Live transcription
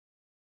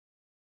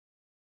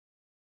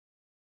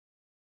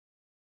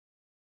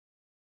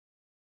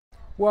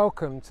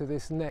Welcome to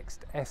this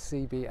next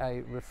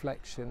SCBA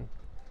reflection.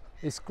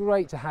 It's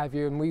great to have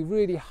you, and we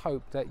really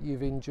hope that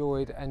you've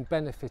enjoyed and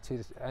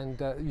benefited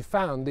and you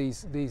found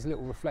these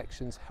little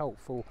reflections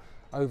helpful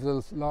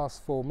over the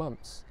last 4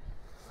 months.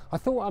 I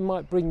thought I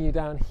might bring you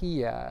down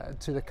here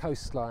to the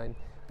coastline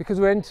because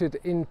we're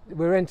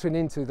entering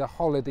into the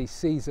holiday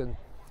season,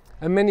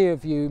 and many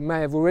of you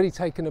may have already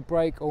taken a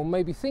break or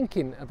may be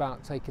thinking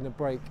about taking a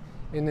break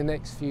in the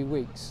next few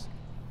weeks.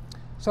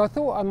 So I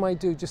thought I might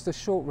do just a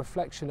short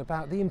reflection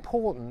about the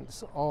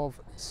importance of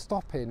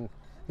stopping,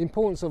 the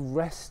importance of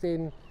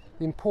resting,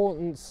 the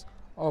importance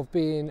of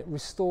being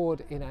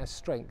restored in our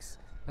strength,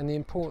 and the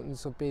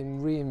importance of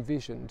being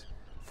re-envisioned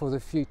for the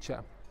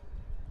future.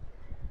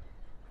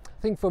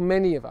 I think for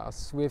many of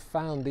us, we've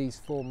found these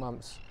 4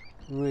 months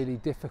really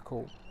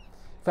difficult.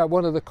 In fact,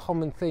 one of the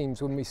common themes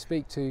when we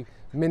speak to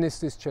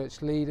ministers,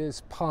 church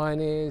leaders,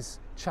 pioneers,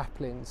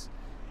 chaplains,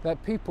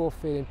 that people are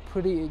feeling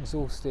pretty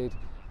exhausted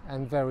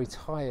and very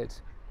tired.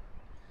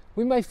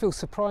 We may feel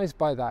surprised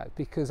by that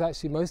because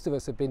actually most of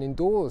us have been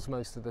indoors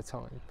most of the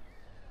time.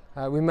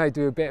 We may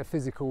do a bit of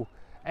physical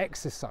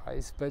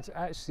exercise, but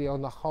actually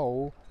on the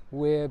whole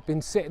we've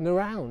been sitting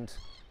around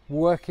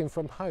working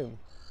from home.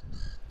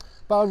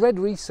 But I read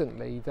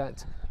recently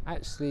that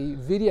actually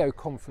video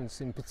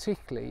conferencing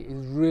particularly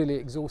is really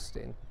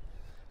exhausting,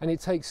 and it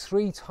takes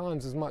 3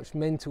 times as much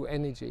mental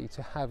energy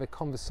to have a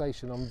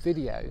conversation on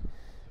video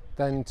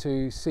than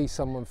to see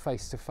someone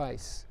face to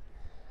face.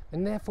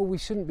 And therefore we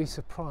shouldn't be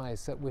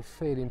surprised that we're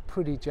feeling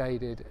pretty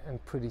jaded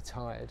and pretty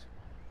tired.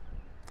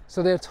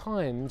 So there are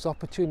times,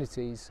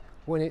 opportunities,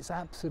 when it's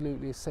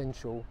absolutely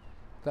essential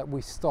that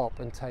we stop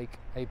and take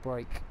a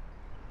break.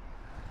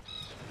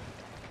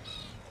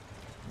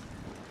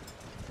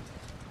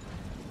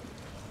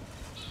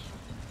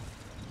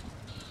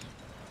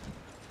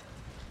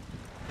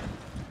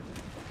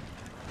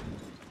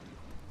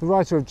 The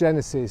writer of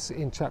Genesis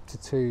in chapter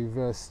 2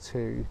 verse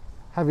 2,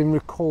 having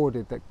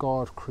recorded that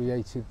God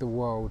created the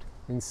world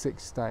in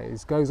 6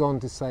 days, goes on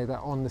to say that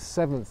on the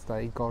 7th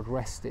day God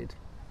rested.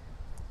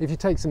 If you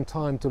take some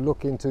time to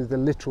look into the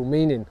literal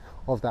meaning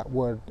of that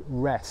word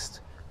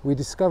rest, we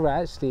discover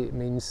actually it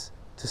means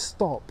to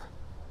stop,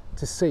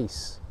 to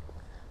cease.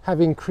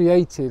 Having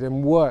created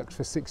and worked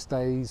for 6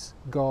 days,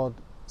 God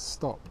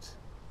stopped.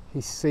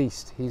 He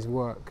ceased his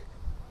work.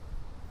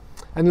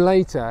 And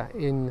later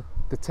in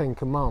the 10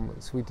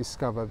 Commandments, we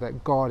discover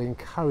that God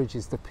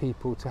encourages the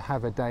people to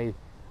have a day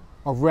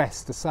of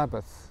rest, the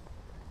Sabbath.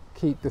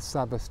 Keep the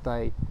Sabbath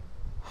day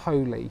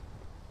holy.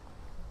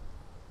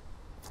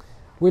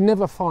 We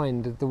never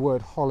find the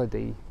word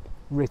holiday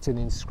written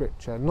in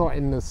Scripture, not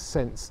in the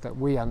sense that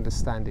we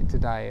understand it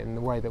today and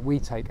the way that we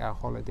take our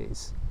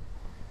holidays.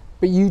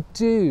 But you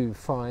do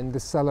find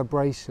the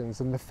celebrations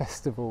and the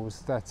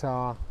festivals that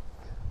are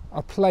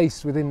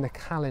placed within the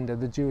calendar,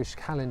 the Jewish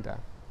calendar.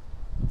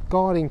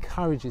 God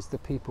encourages the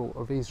people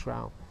of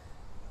Israel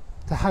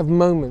to have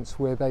moments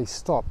where they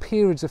stop,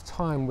 periods of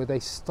time where they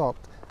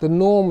stop. The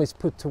norm is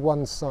put to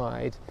one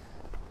side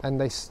and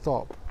they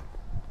stop,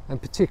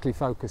 and particularly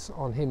focus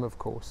on Him, of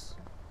course.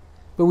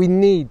 But we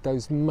need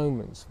those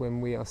moments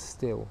when we are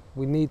still.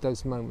 We need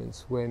those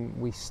moments when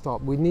we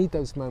stop. We need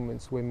those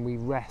moments when we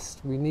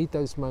rest. We need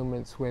those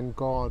moments when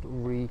God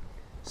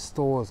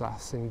restores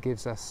us and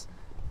gives us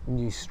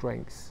new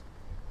strength.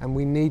 And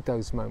we need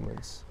those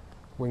moments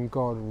when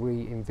God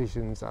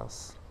re-envisions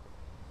us.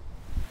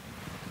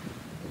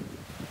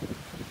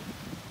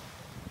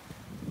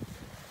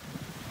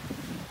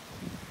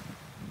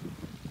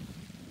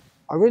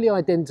 I really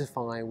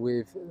identify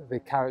with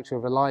the character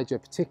of Elijah,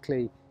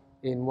 particularly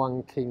in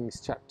 1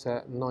 Kings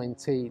chapter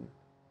 19.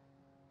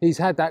 He's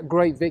had that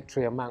great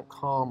victory on Mount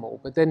Carmel,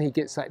 but then he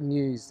gets that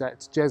news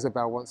that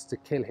Jezebel wants to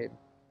kill him.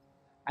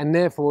 And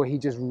therefore he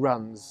just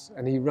runs,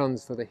 and he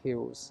runs for the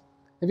hills.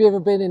 Have you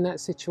ever been in that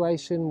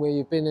situation where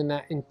you've been in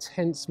that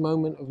intense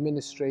moment of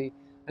ministry,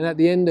 and at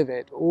the end of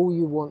it, all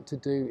you want to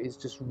do is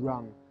just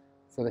run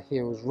for the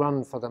hills,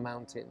 run for the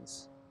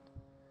mountains?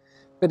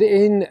 But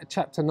in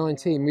chapter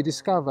 19, we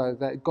discover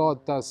that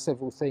God does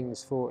several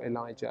things for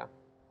Elijah.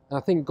 And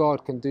I think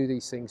God can do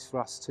these things for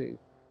us too.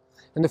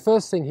 And the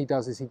first thing he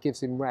does is he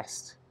gives him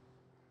rest.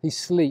 He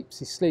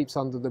sleeps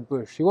under the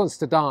bush. He wants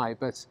to die,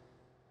 but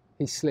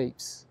he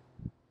sleeps.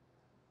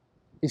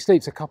 He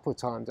sleeps a couple of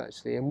times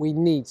actually, and we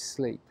need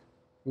sleep.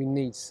 We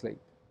need sleep.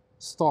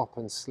 Stop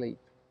and sleep.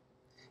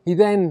 He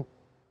then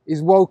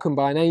is woken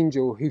by an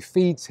angel who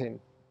feeds him,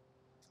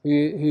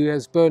 who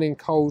has burning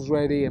coals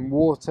ready and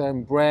water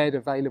and bread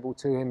available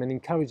to him, and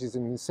encourages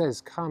him and says,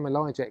 "Come,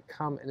 Elijah,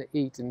 come and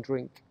eat and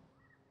drink."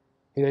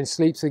 He then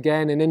sleeps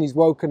again, and then he's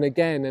woken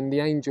again, and the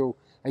angel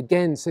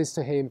again says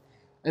to him,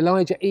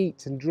 "Elijah,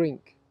 eat and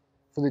drink,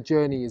 for the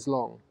journey is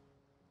long."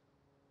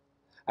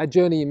 Our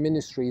journey in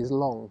ministry is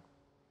long.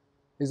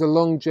 There's a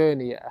long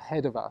journey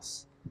ahead of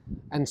us,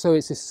 and so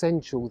it's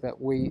essential that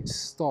we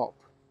stop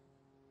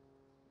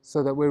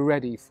so that we're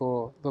ready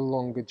for the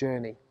longer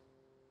journey.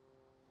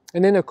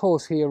 And then of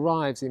course he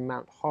arrives in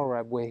Mount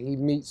Horeb, where he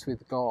meets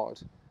with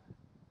God.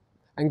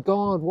 And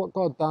God, what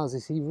God does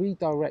is he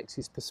redirects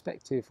his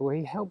perspective, or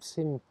he helps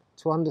him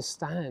to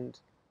understand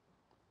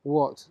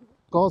what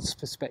God's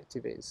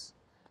perspective is.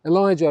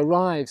 Elijah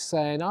arrives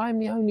saying, I'm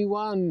the only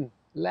one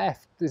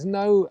left. There's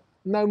no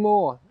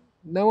more.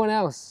 No one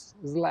else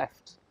is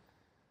left.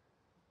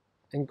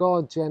 And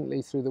God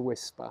gently, through the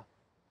whisper,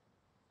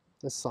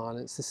 the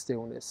silence, the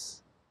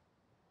stillness,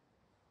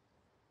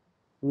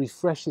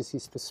 refreshes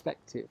his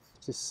perspective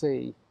to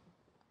see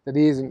that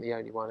he isn't the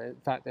only one. In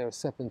fact, there are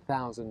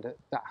 7,000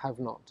 that have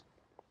not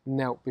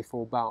knelt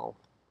before Baal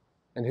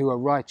and who are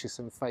righteous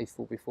and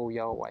faithful before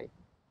Yahweh.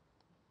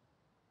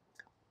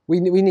 We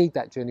need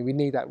that journey. We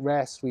need that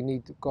rest. We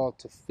need God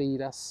to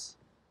feed us,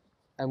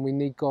 and we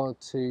need God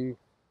to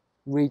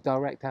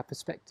redirect our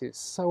perspectives.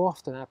 So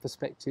often our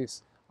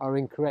perspectives are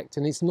incorrect,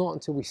 and it's not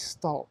until we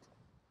stop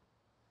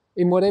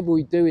in whatever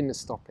we do in the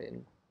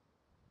stopping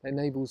that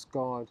enables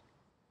God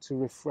to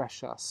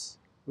refresh us,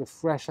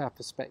 refresh our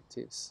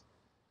perspectives,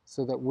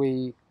 so that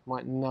we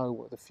might know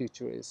what the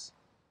future is.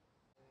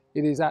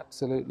 It is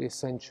absolutely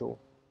essential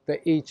that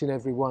each and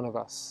every one of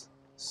us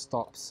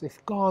stops.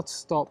 If God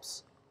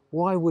stops,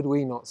 why would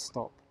we not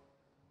stop?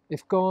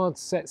 If God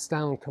sets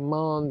down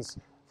commands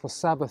for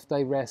Sabbath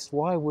day rest,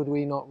 why would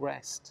we not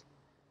rest?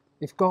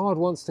 If God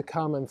wants to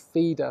come and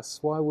feed us,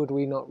 why would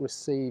we not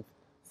receive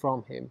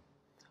from him?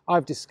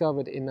 I've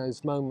discovered in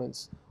those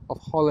moments of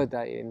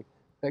holidaying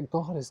that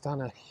God has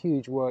done a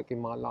huge work in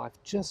my life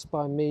just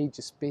by me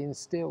just being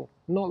still,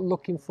 not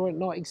looking for it,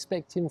 not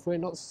expecting for it,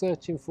 not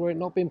searching for it,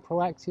 not being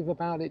proactive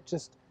about it,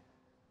 just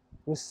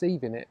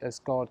receiving it as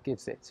God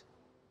gives it.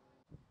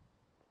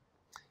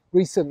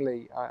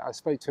 Recently, I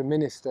spoke to a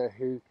minister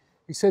who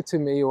said to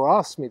me, or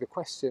asked me the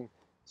question,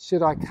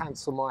 should I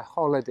cancel my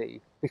holiday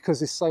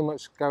because there's so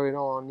much going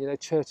on, you know,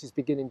 church is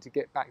beginning to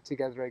get back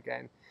together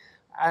again.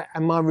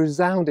 And my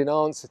resounding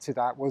answer to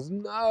that was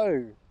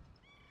no.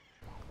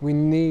 We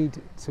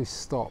need to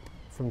stop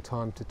from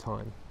time to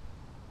time.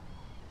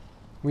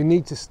 We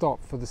need to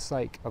stop for the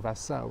sake of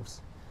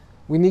ourselves.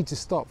 We need to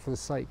stop for the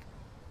sake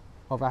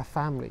of our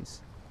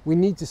families. We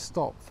need to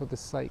stop for the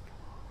sake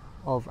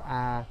of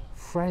our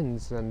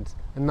friends and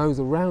those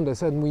around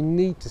us, and we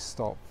need to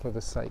stop for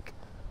the sake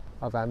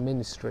of our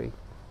ministry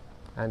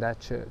and our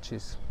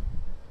churches.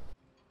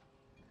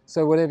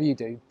 So whatever you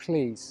do,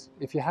 please,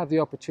 if you have the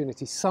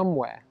opportunity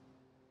somewhere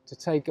to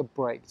take a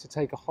break, to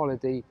take a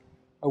holiday,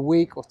 a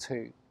week or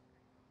two,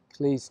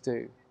 please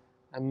do,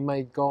 and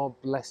may God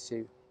bless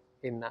you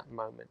in that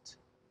moment.